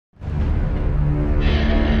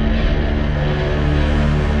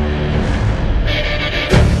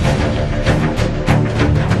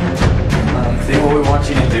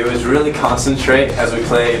really concentrate as we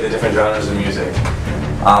play the different genres of music.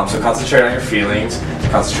 So concentrate on your feelings,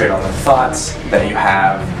 concentrate on the thoughts that you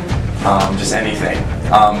have, just anything.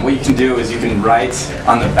 What you can do is you can write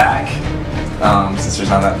on the back, since there's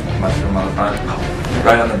not that much room on the front,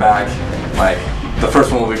 write on the back, like the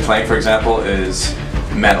first one we'll be playing, for example, is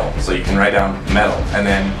metal. So you can write down metal, and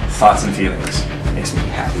then thoughts and feelings. Makes me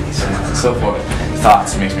happy, so on and so forth.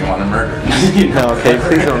 Thoughts makes me want to murder. You know? Okay,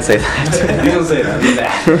 please don't say that. Please don't say that. Do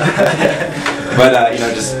that. But you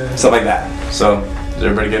know, just stuff like that. So is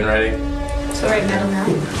everybody getting ready? So write metal now?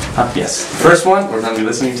 Yes. The first one we're going to be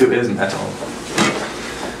listening to is metal.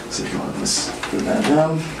 So if you want to just put that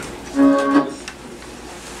down.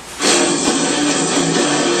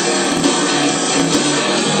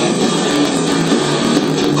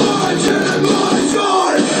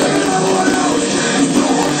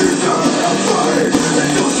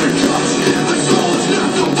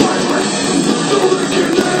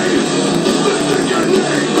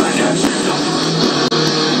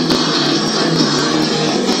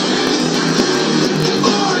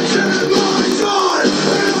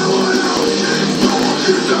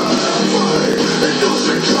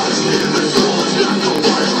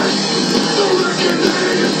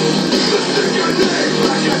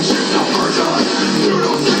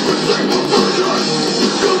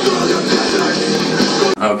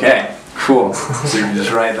 Okay, cool. So you can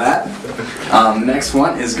just write that. Next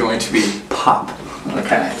one is going to be pop.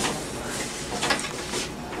 Okay.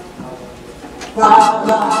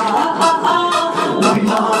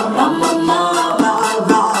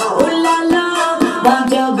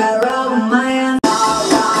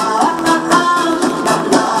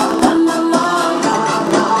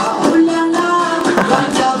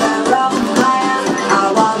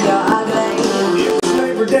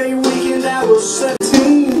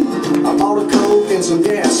 Some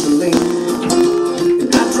gasoline,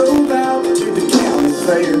 and I drove out to the county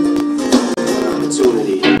fair.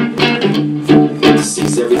 Opportunity to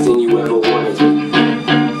seize everything you ever wanted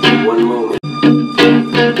in one moment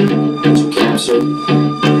that you captured.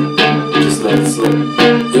 Just let it slip.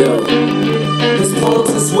 Yo, his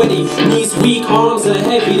palms are sweaty, knees weak, arms are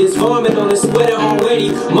heavy. There's vomit on his sweater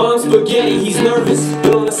already. Mom's spaghetti, he's nervous,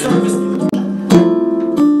 but on the surface.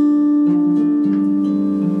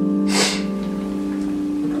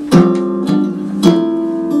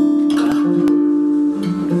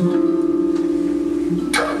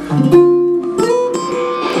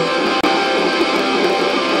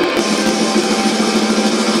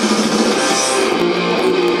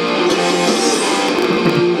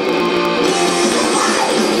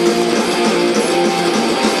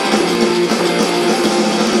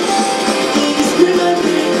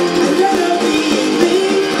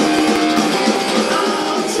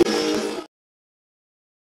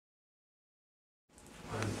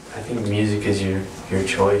 I think music is your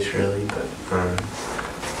choice, really, but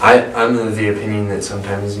I'm of the opinion that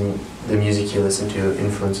sometimes the music you listen to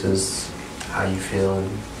influences how you feel and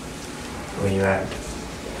the way you act.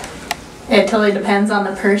 It totally depends on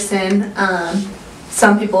the person.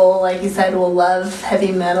 Some people, like you said, will love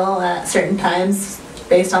heavy metal at certain times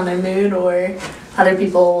based on their mood, or other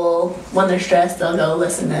people will, when they're stressed, they'll go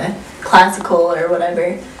listen to classical or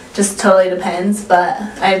whatever. Just totally depends, but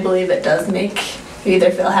I believe it does make you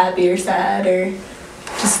either feel happy or sad, or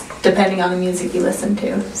just depending on the music you listen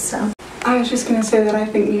to. So I was just going to say that I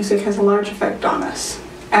think music has a large effect on us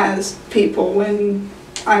as people. When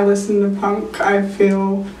I listen to punk, I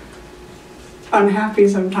feel unhappy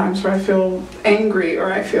sometimes, or I feel angry,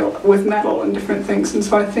 or I feel with metal and different things. And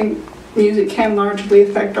so I think music can largely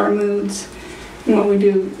affect our moods and what we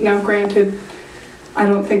do. Now granted, I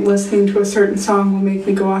don't think listening to a certain song will make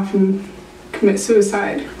me go off and commit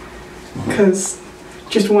suicide, because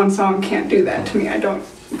just one song can't do that to me. I don't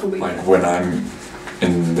believe Like it. when I'm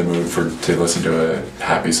in the mood to listen to a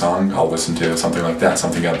happy song, I'll listen to something like that,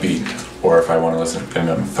 something upbeat. Or if I want to listen, and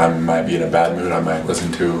if I might be in a bad mood, I might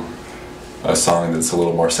listen to a song that's a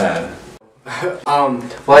little more sad. Well,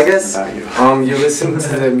 I guess you listen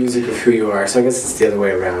to the music of who you are, so I guess it's the other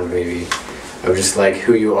way around, maybe. Of just like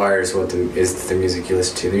who you are is what is the music you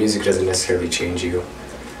listen to. The music doesn't necessarily change you,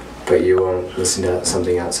 but you won't listen to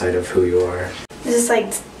something outside of who you are. It's just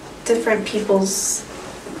like different people's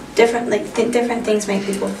different things make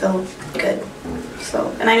people feel good.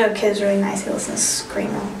 So, and I know kids really nice. They listen to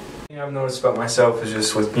screamo. The thing I've noticed about myself is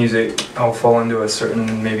just with music, I'll fall into a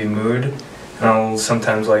certain maybe mood, and I'll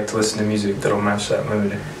sometimes like to listen to music that'll match that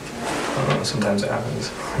mood. Sometimes it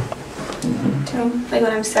happens. Like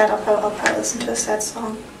when I'm sad, I'll probably listen to a sad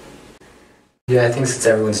song. Yeah, I think since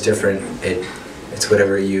everyone's different, it's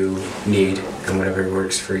whatever you need and whatever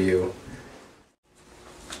works for you.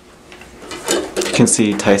 can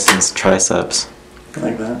see Tyson's triceps.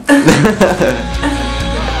 Like that.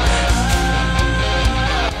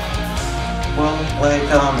 Well, like,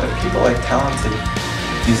 if people like talented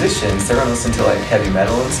musicians, they're gonna listen to like heavy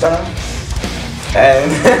metal and stuff.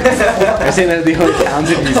 And Are you saying that the only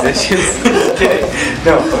talented musicians? kidding.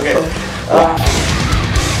 No, okay.